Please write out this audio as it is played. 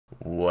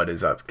What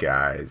is up,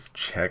 guys?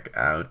 Check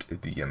out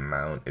the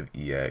amount of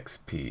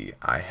EXP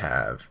I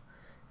have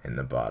in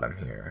the bottom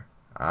here.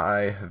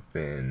 I have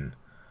been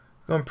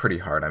going pretty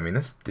hard. I mean,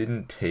 this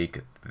didn't take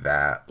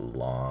that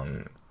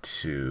long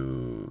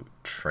to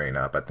train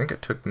up. I think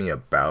it took me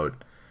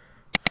about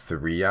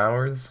 3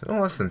 hours,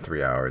 no, less than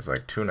 3 hours,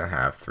 like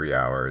 2.5, 3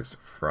 hours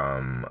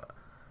from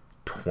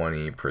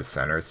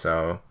 20% or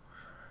so.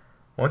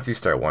 Once you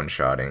start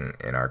one-shotting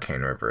in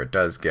Arcane River, it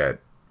does get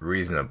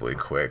reasonably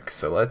quick.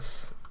 So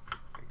let's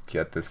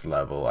get this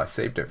level. I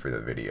saved it for the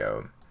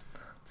video.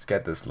 Let's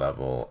get this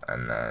level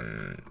and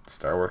then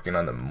start working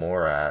on the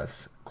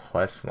Morass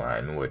quest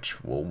line,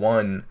 which will,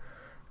 one,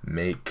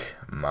 make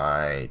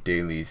my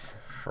dailies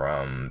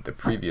from the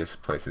previous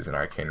places in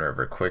Arcane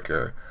River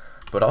quicker,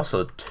 but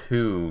also,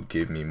 two,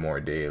 give me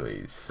more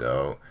dailies.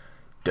 So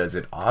does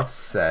it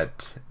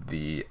offset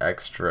the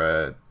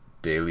extra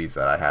dailies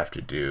that I have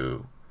to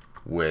do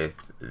with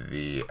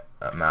the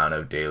amount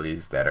of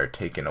dailies that are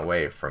taken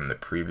away from the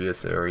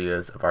previous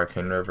areas of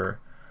Arcane River?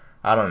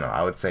 I don't know.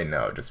 I would say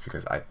no, just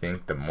because I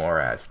think the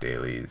Morass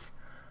dailies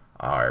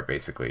are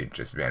basically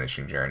just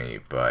Vanishing Journey,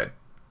 but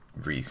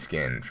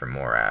reskinned for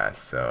Morass.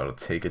 So it'll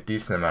take a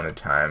decent amount of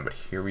time, but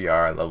here we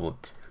are at level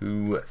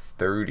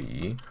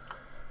 230,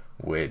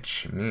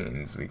 which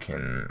means we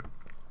can,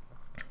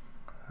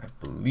 I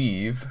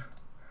believe,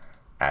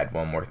 add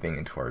one more thing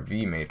into our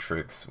V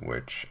matrix,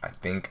 which I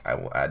think I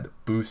will add the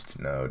boost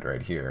node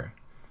right here.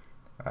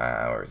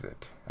 Where is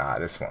it?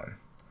 This one.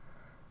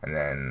 And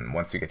then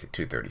once we get to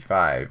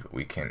 235,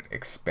 we can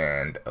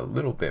expand a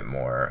little bit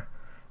more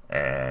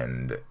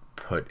and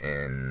put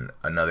in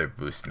another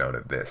boost node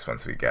of this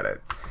once we get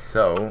it.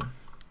 So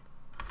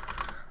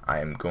I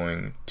am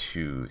going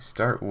to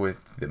start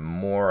with the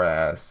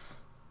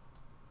Morass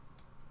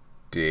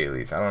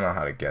dailies. I don't know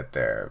how to get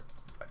there.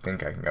 I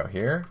think I can go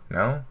here.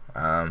 No?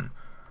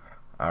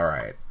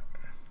 Alright.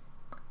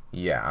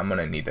 Yeah, I'm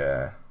gonna need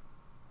to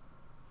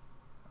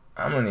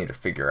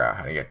figure out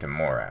how to get to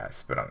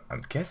Morass, but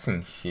I'm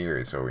guessing here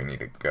is where we need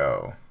to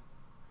go.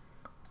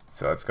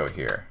 So let's go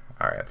here.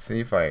 Alright, let's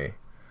see if I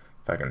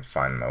can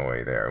find my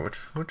way there.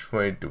 Which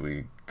way do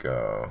we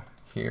go?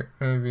 Here,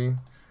 maybe?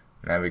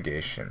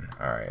 Navigation.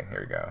 Alright,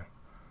 here we go.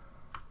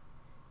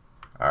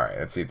 Alright,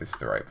 let's see if this is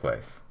the right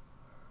place.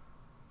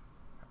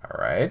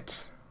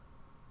 Alright.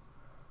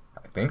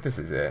 I think this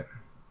is it.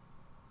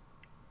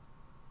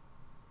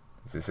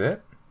 Is this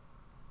it?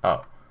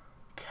 Oh.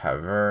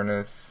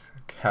 Cavernous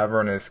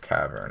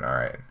cavern.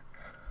 Alright.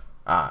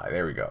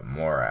 There we go.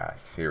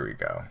 Morass. Here we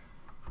go.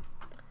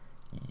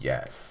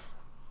 Yes.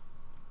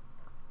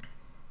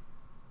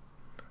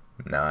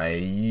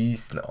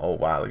 Nice. Oh,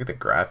 wow. Look at the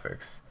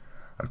graphics.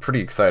 I'm pretty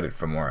excited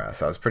for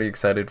Morass. I was pretty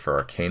excited for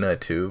Arcana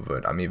too,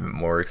 but I'm even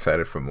more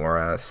excited for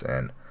Morass,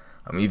 and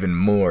I'm even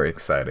more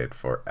excited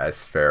for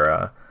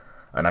Esfera.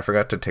 And I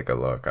forgot to take a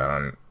look.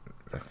 I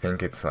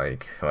think it's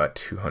like, what,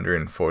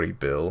 240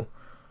 bill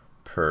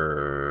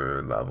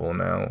per level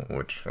now,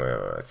 which, wait,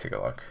 let's take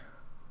a look.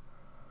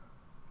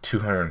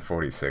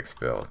 246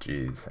 bill,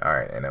 jeez.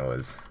 Alright, and it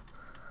was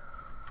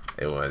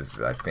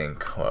I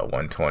think, what,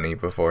 120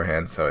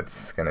 beforehand, so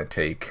it's gonna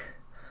take,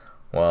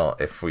 well,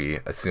 if we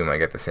assume I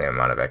get the same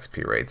amount of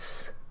XP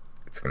rates,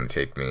 it's gonna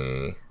take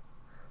me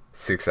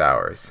 6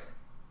 hours.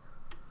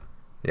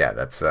 Yeah,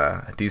 that's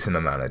a decent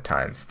amount of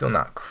time. Still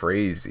not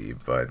crazy,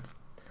 but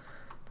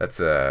that's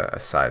a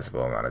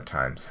sizable amount of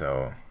time.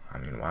 So I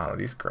mean, wow,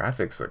 these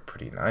graphics look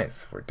pretty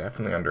nice. We're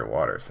definitely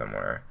underwater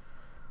somewhere.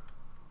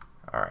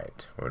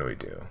 Alright, what do we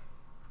do?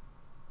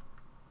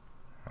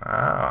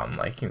 Wow, I'm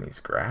liking these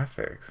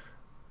graphics.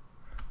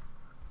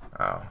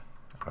 Oh,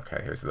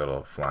 okay, here's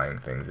little flying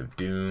things of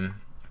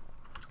doom.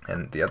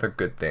 And the other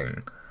good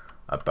thing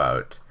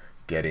about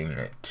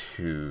getting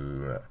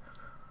to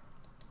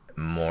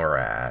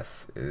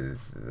Morass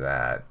is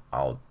that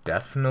I'll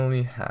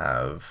definitely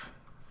have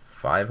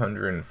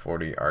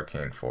 540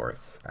 arcane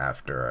force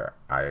after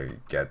I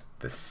get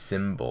the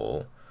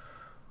symbol,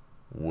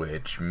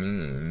 which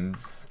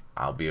means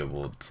I'll be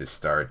able to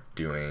start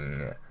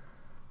doing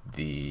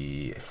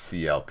the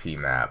CLP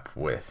map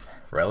with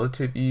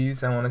relative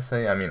ease, I want to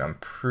say. I mean, I'm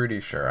pretty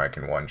sure I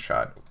can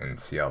one-shot in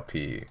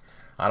CLP.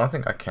 I don't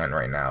think I can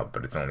right now,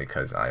 but it's only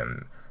because I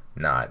am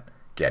not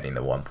getting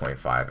the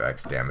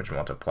 1.5x damage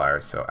multiplier.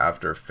 So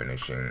after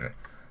finishing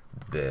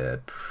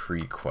the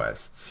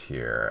pre-quests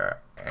here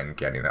and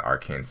getting the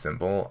arcane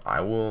symbol, I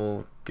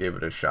will give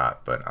it a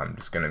shot, but I'm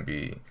just gonna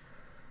be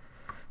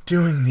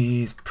doing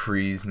these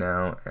pre's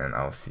now, and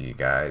I'll see you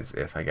guys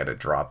if I get a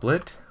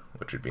droplet,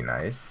 which would be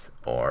nice,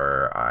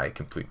 or I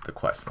complete the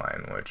quest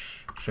line,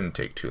 which shouldn't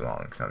take too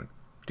long because I'm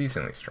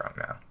decently strong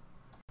now.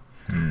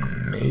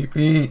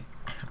 Maybe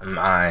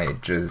I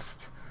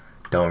just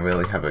don't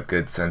really have a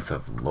good sense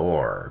of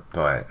lore,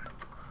 but,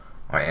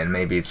 and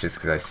maybe it's just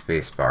because I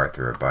spacebar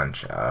through a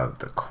bunch of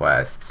the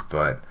quests,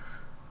 but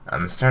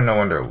I'm starting to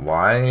wonder,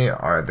 why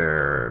are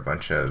there a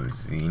bunch of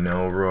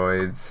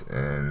xenoroids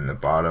in the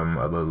bottom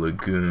of a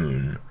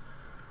lagoon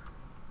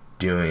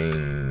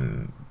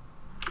doing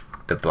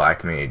the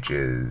black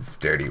mage's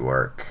dirty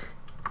work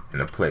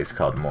in a place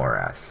called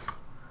Morass,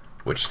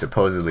 which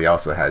supposedly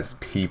also has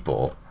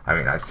people. I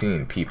mean, I've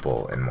seen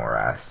people in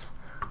Morass,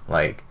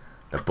 like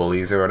the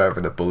bullies or whatever,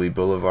 the Bully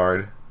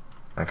Boulevard.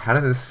 Like, how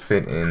does this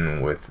fit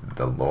in with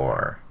the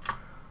lore?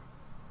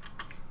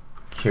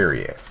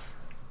 Curious.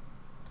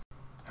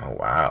 Oh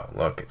wow,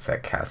 look, it's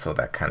that castle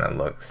that kind of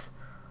looks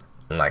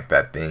like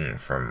that thing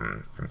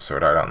from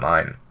Sword Art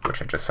Online,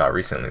 which I just saw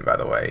recently, by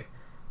the way.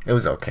 It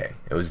was okay.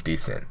 It was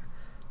decent.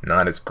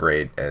 Not as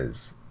great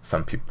as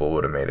some people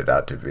would have made it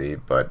out to be,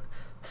 but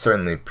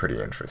certainly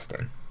pretty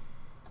interesting.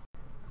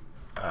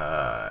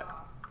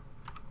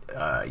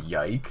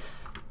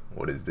 Yikes.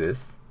 What is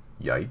this?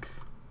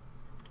 Yikes.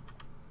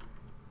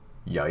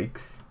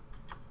 Yikes.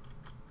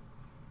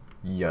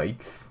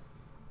 Yikes.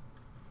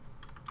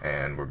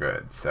 And we're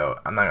good. So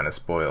I'm not gonna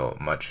spoil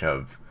much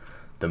of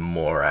the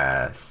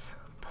Morass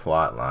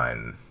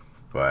plotline,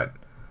 but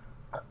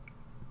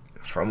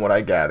from what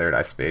I gathered,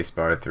 I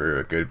spacebarred through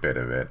a good bit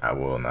of it, I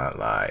will not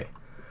lie.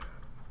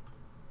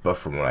 But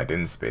from what I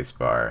didn't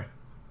spacebar,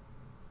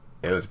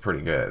 it was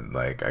pretty good.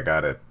 Like, I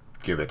gotta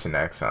give it to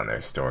Next on their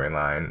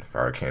storyline for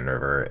Arcane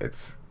River.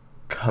 It's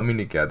coming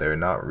together,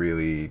 not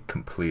really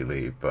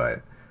completely,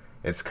 but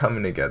it's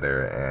coming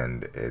together,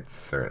 and it's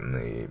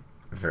certainly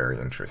very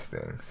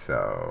interesting.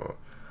 So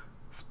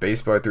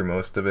spacebar through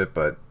most of it,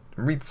 but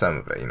read some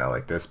of it, you know,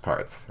 like this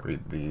parts.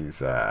 Read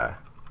these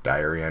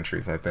diary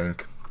entries, I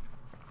think,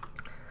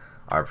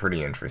 are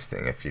pretty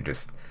interesting. If you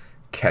just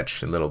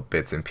catch little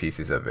bits and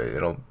pieces of it,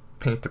 it'll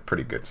paint a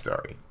pretty good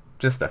story.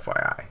 Just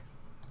FYI.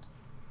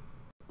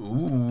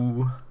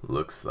 Ooh,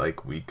 looks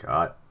like we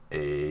got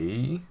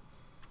a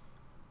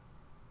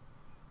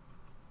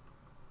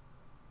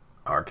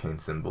arcane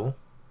symbol.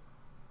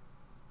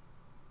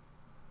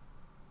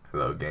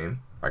 Hello,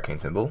 game. Arcane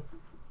symbol.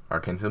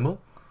 Arcane symbol.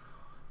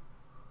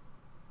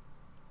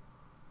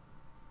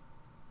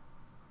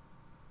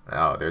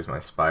 Oh, there's my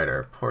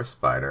spider. Poor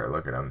spider.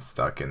 Look at him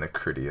stuck in the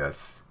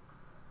Critias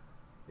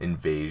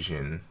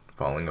invasion,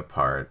 falling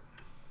apart.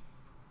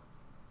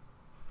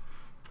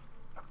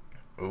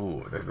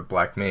 Ooh, there's the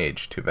Black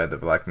Mage. Too bad the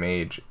Black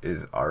Mage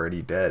is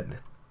already dead.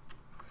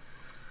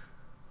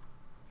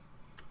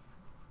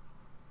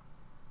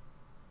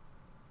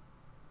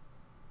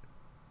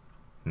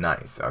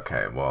 Nice.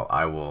 Okay, well,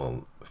 I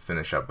will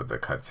finish up with the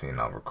cutscene.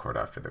 I'll record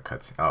after the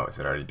cutscene. Oh, is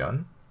it already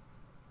done?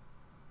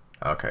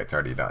 Okay, it's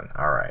already done.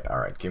 Alright,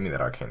 alright. Give me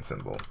that arcane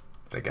symbol.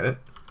 Did I get it?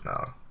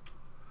 No.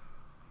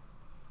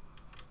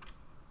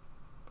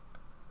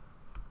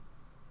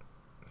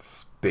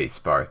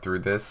 Spacebar through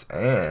this,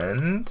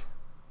 and...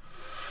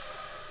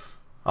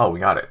 oh, we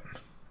got it.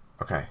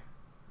 Okay.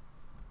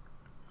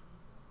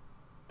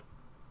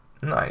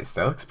 Nice,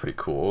 that looks pretty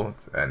cool.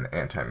 It's an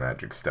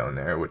anti-magic stone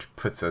there, which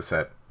puts us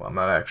at, well, I'm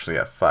not actually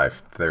at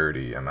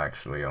 530. I'm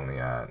actually only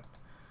at,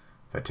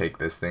 if I take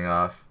this thing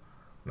off,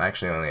 I'm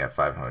actually only at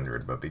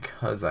 500, but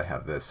because I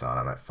have this on,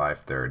 I'm at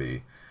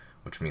 530,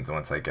 which means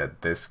once I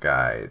get this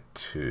guy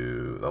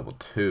to level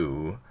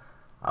 2,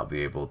 I'll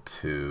be able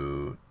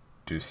to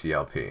do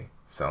CLP.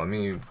 So let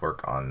me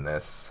work on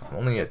this. I'm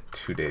only at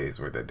 2 days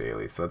worth of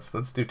dailies, so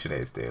let's do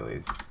today's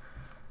dailies,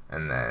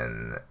 and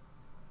then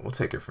we'll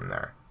take it from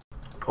there.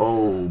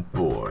 Oh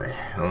boy,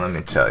 well, let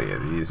me tell you,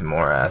 these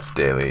Morass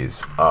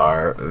dailies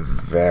are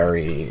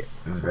very,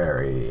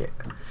 very,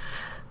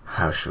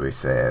 how should we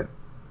say it,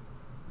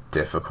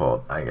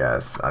 difficult, I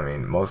guess. I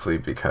mean, mostly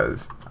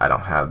because I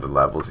don't have the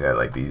levels yet.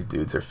 Like, these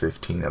dudes are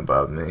 15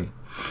 above me,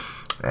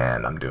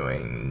 and I'm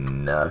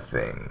doing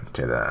nothing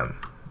to them.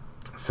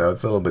 So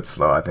it's a little bit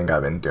slow. I think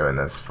I've been doing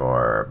this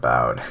for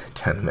about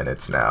 10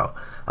 minutes now.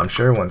 I'm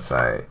sure once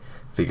I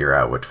figure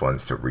out which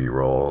ones to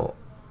re-roll,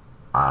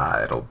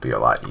 it'll be a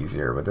lot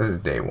easier, but this is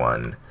day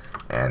 1,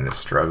 and the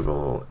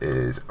struggle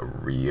is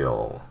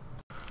real.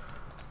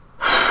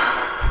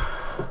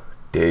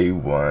 Day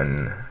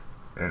 1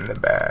 in the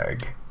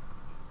bag.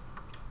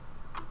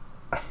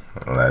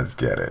 Let's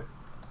get it.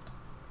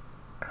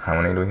 How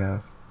many do we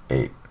have?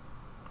 8.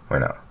 Wait,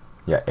 no.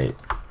 Yeah, 8.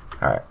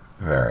 Alright,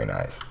 very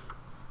nice.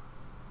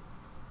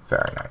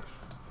 Very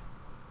nice.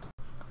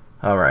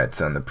 Alright,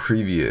 so in the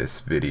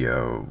previous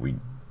video, we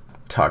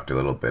talked a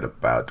little bit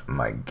about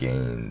my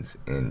gains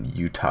in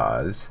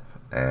Utah's,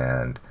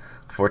 and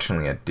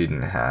fortunately I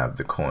didn't have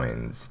the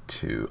coins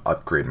to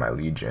upgrade my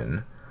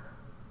Legion,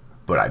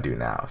 but I do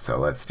now, so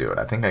let's do it.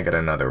 I think I got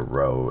another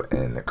row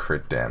in the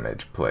crit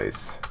damage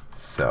place,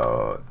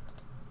 so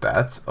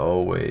that's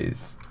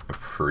always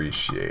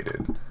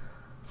appreciated.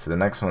 So the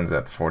next one's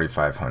at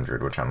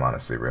 4,500, which I'm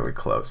honestly really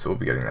close, so we'll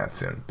be getting that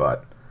soon.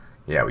 But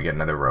yeah, we get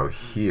another row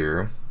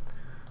here,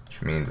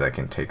 which means I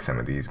can take some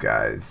of these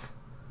guys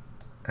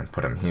and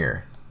put him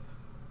here.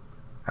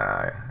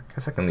 I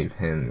guess I can leave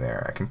him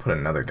there. I can put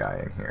another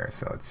guy in here,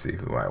 so let's see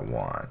who I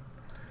want.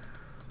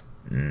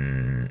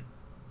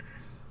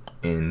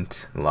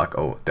 Int, luck,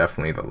 oh,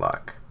 definitely the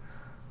luck.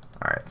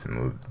 Alright, so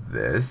move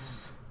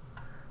this,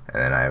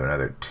 and then I have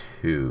another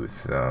 2,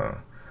 so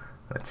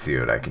let's see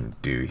what I can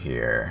do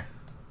here.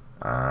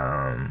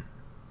 I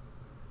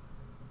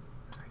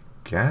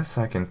guess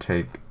I can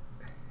take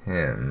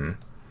him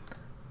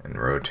and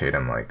rotate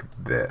him like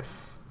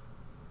this.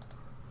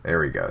 There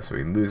we go. So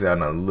we lose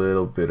out on a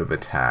little bit of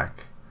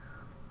attack,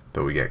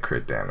 but we get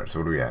crit damage. So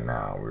what are we at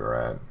now? We're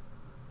at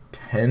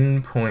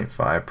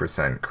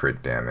 10.5%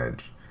 crit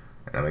damage,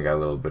 and then we got a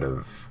little bit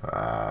of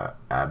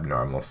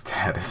abnormal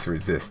status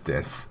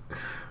resistance,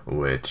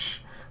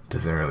 which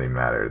doesn't really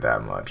matter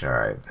that much.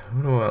 Alright,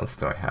 who else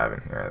do I have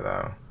in here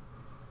though?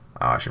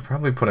 Oh, I should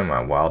probably put in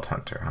my Wild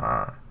Hunter,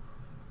 huh?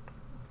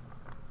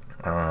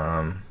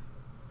 I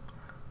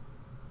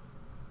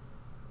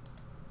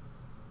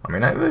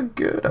mean, I have a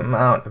good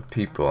amount of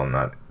people I'm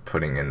not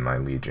putting in my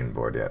Legion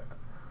board yet.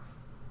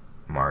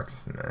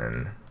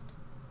 Marksman.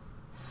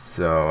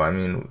 So, I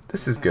mean,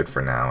 this is good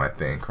for now, I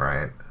think,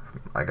 right?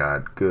 I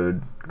got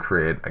good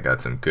crit, I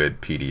got some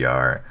good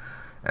PDR,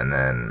 and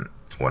then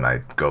when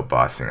I go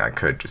bossing, I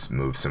could just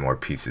move some more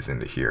pieces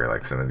into here,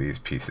 like some of these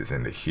pieces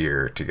into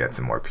here to get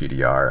some more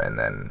PDR, and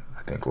then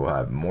I think we'll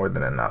have more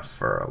than enough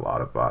for a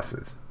lot of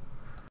bosses.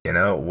 You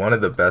know, one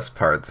of the best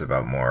parts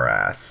about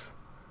Morass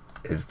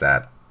is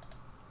that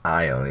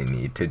I only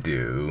need to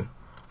do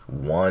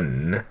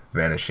one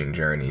Vanishing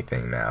Journey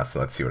thing now. So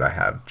let's see what I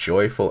have.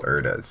 Joyful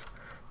Urdas.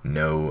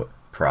 No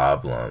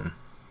problem.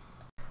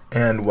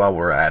 And while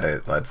we're at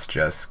it, let's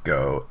just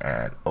go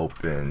and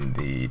open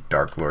the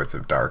Dark Lords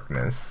of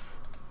Darkness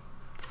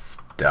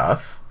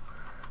stuff.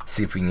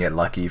 See if we can get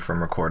lucky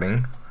from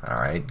recording.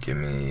 Alright, give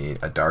me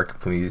a dark,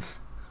 please.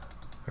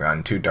 We're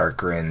on 2 Dark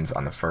Grins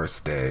on the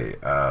first day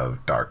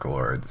of Dark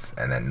Lords,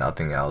 and then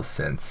nothing else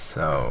since,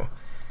 so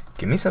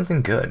give me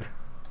something good.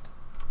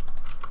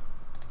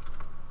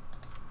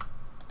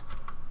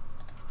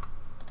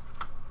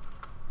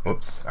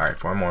 Whoops. Alright,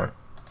 4 more.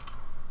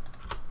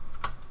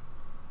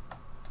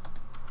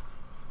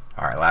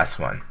 Alright, last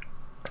one.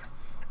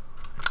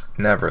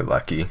 Never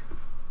lucky.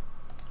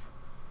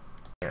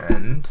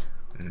 And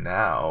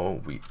now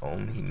we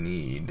only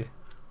need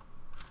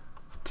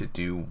to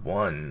do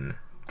 1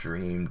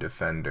 Dream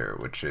Defender,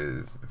 which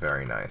is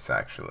very nice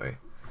actually,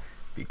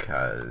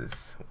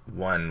 because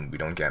 1, we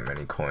don't get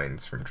many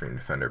coins from Dream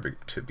Defender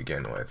to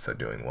begin with, so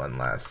doing 1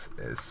 less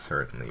is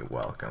certainly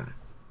welcome.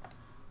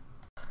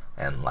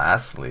 And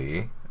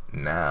lastly,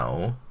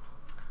 now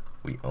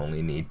we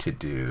only need to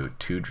do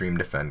 2 Dream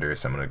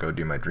Defenders. So I'm going to go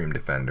do my Dream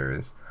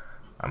Defenders.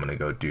 I'm going to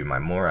go do my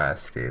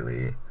Morass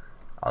daily.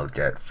 I'll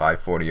get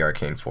 540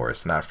 Arcane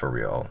Force, not for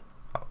real.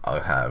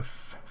 I'll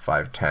have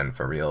 510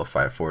 for real,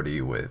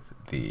 540 with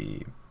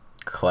the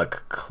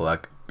Cluck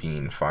Cluck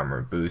Bean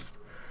Farmer boost.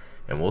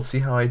 And we'll see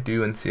how I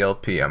do in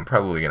CLP. I'm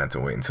probably going to have to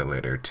wait until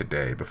later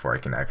today before I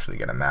can actually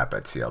get a map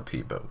at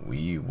CLP, but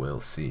we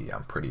will see.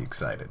 I'm pretty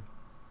excited.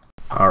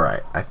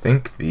 Alright, I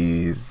think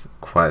these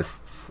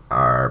quests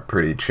are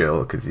pretty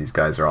chill because these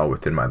guys are all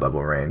within my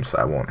level range, so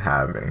I won't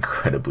have an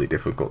incredibly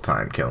difficult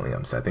time killing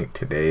them. So I think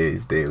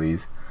today's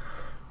dailies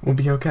will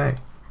be okay.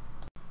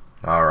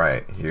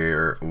 Alright,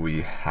 here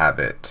we have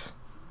it.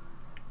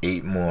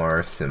 8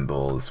 more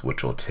symbols,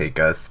 which will take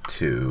us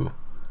to,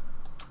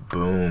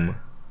 boom,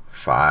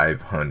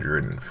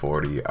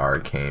 540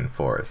 Arcane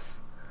Force.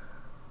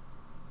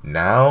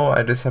 Now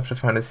I just have to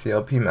find a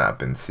CLP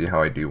map and see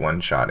how I do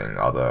one-shotting,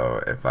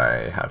 although if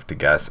I have to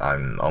guess,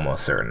 I'm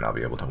almost certain I'll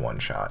be able to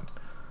one-shot.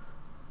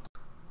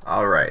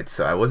 Alright,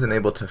 so I wasn't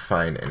able to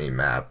find any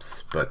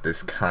maps, but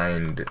this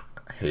kind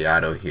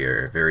Hayato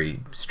here,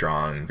 very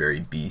strong, very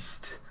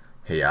beast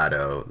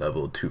Hayato,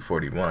 level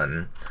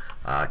 241,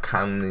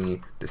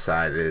 kindly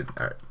decided,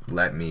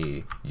 let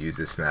me use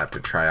this map to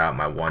try out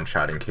my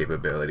one-shotting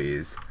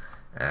capabilities,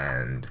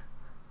 and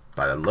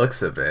by the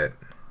looks of it,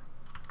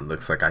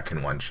 looks like I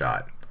can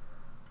one-shot,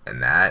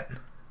 and that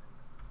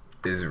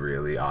is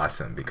really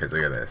awesome because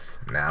look at this.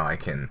 Now I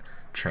can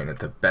train at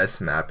the best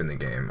map in the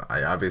game.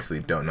 I obviously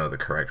don't know the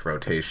correct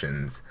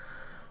rotations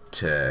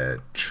to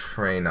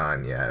train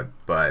on yet,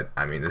 but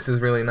I mean, this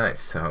is really nice.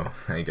 So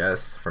I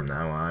guess from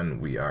now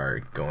on we are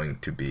going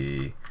to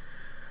be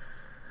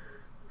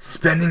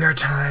spending our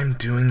time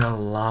doing a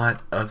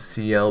lot of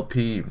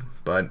CLP,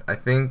 but I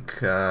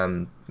think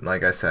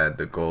like I said,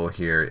 the goal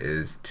here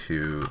is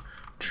to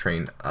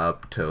train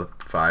up to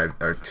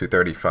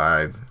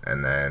 235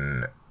 and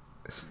then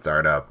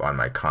start up on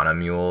my Kana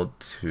Mule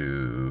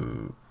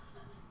to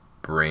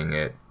bring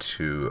it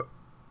to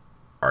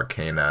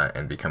Arcana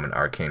and become an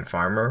Arcane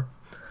Farmer.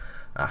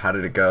 How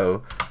did it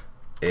go?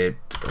 It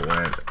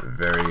went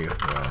very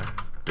well.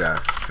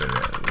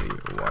 Definitely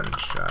one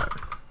shot.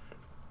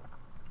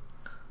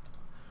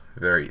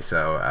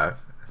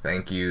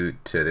 Thank you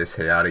to this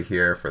Hayato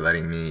here for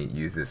letting me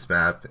use this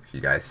map. If you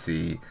guys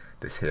see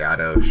this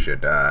Hayato,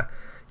 should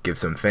give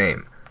some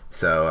fame.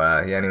 So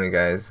yeah, anyway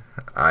guys,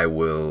 I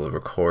will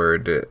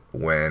record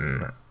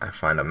when I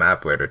find a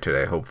map later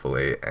today,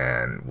 hopefully,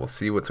 and we'll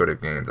see what sort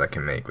of gains I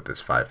can make with this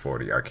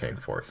 540 Arcane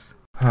Force.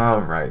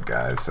 Alright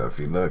guys, so if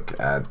you look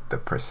at the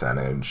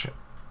percentage,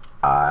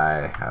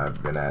 I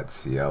have been at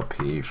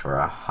CLP for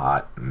a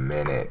hot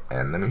minute,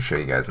 and let me show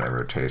you guys my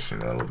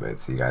rotation a little bit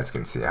so you guys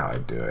can see how I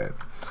do it.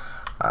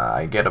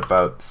 I get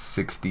about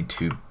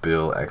 62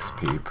 bill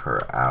XP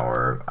per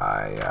hour.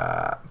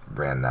 I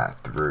ran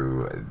that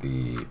through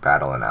the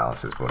battle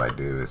analysis. What I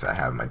do is I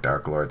have my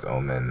Dark Lord's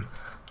Omen,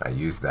 I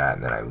use that,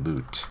 and then I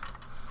loot.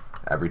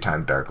 Every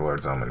time Dark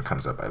Lord's Omen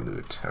comes up, I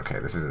loot. Okay,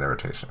 this is the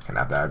rotation. Okay,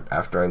 now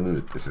after I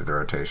loot, this is the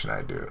rotation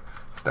I do.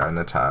 Start on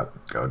the top,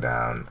 go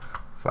down,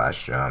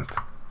 flash jump,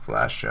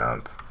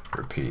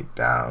 repeat,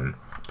 down,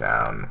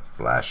 down,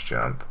 flash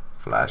jump,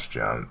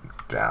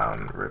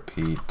 down,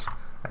 repeat,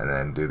 and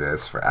then do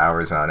this for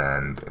hours on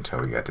end until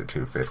we get to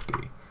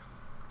 250.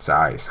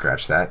 Sorry,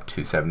 scratch that,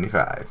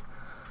 275.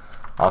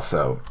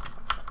 Also,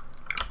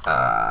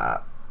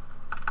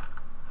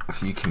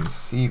 if you can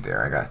see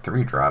there, I got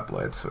 3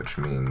 droplets, which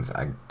means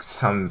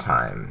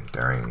sometime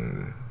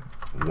during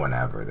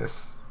whenever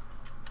this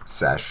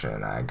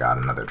session I got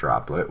another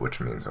droplet, which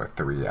means we're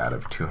 3 out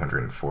of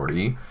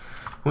 240,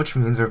 which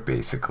means we're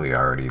basically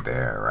already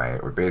there,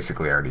 right? We're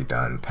basically already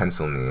done.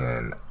 Pencil me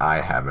in.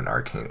 I have an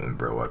Arcane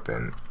Umbra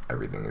weapon.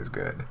 Everything is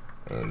good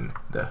in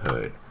the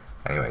hood.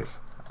 Anyways,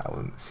 I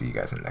will see you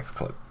guys in the next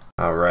clip.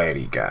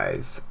 Alrighty,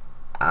 guys.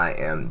 I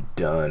am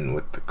done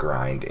with the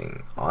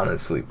grinding.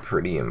 Honestly,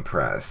 pretty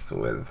impressed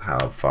with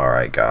how far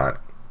I got.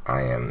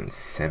 I am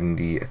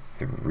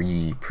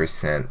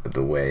 73% of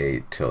the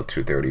way till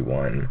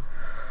 231.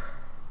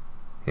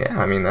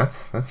 Yeah, I mean,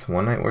 that's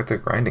one night worth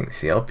of grinding.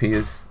 CLP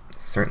is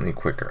certainly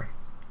quicker.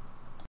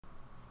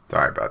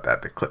 Sorry about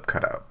that, the clip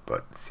cut out,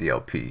 but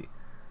CLP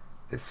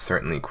is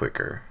certainly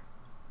quicker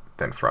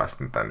than Frost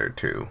and Thunder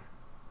 2.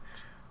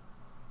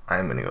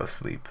 I'm gonna go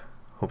sleep.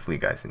 Hopefully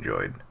you guys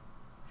enjoyed.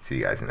 See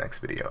you guys in the next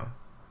video.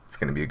 It's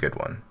gonna be a good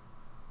one.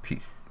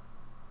 Peace.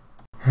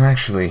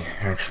 Actually,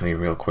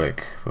 real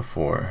quick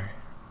before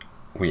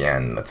we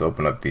end, let's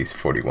open up these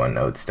 41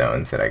 node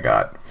stones that I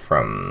got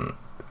from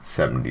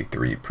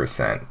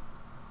 73%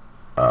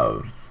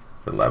 of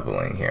the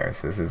leveling here.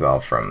 So this is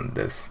all from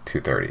this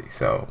 230.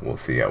 So we'll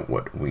see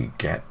what we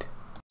get.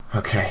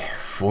 Okay,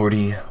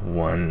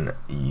 41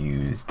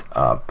 used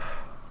up.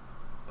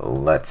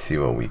 Let's see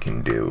what we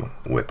can do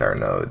with our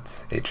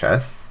nodes.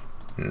 HS?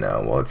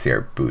 No. Well, let's see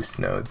our boost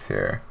nodes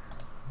here.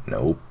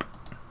 Nope.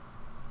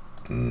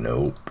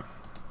 Nope.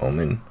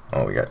 Omen.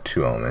 Oh, we got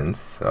 2 omens.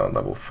 So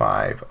level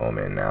 5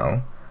 omen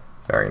now.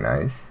 Very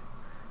nice.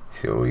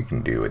 See what we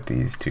can do with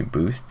these 2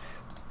 boosts.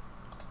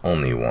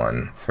 Only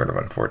 1. Sort of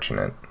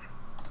unfortunate.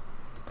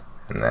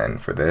 And then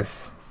for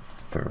this,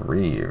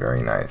 3.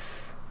 Very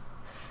nice.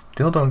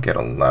 Still don't get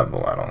a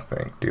level, I don't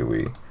think, do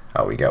we?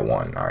 Oh, we get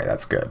 1. Alright,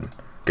 that's good.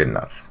 Good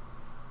enough.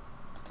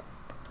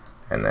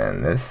 And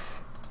then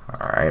this.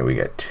 Alright, we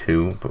get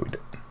 2, but we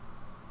did.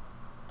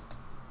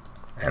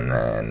 And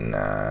then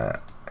I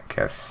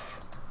guess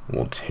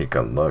we'll take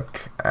a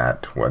look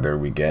at whether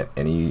we get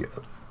any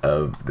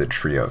of the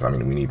trios. I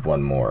mean, we need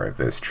 1 more of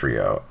this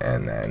trio,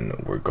 and then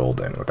we're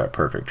golden with our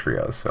perfect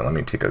trios. So let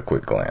me take a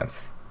quick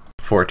glance.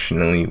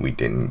 Fortunately, we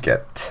didn't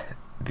get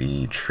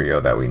the trio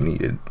that we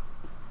needed.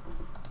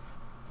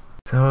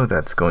 So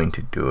that's going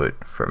to do it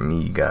for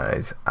me,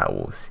 guys. I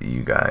will see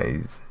you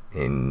guys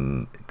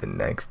in the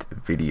next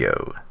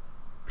video.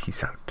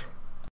 Peace out.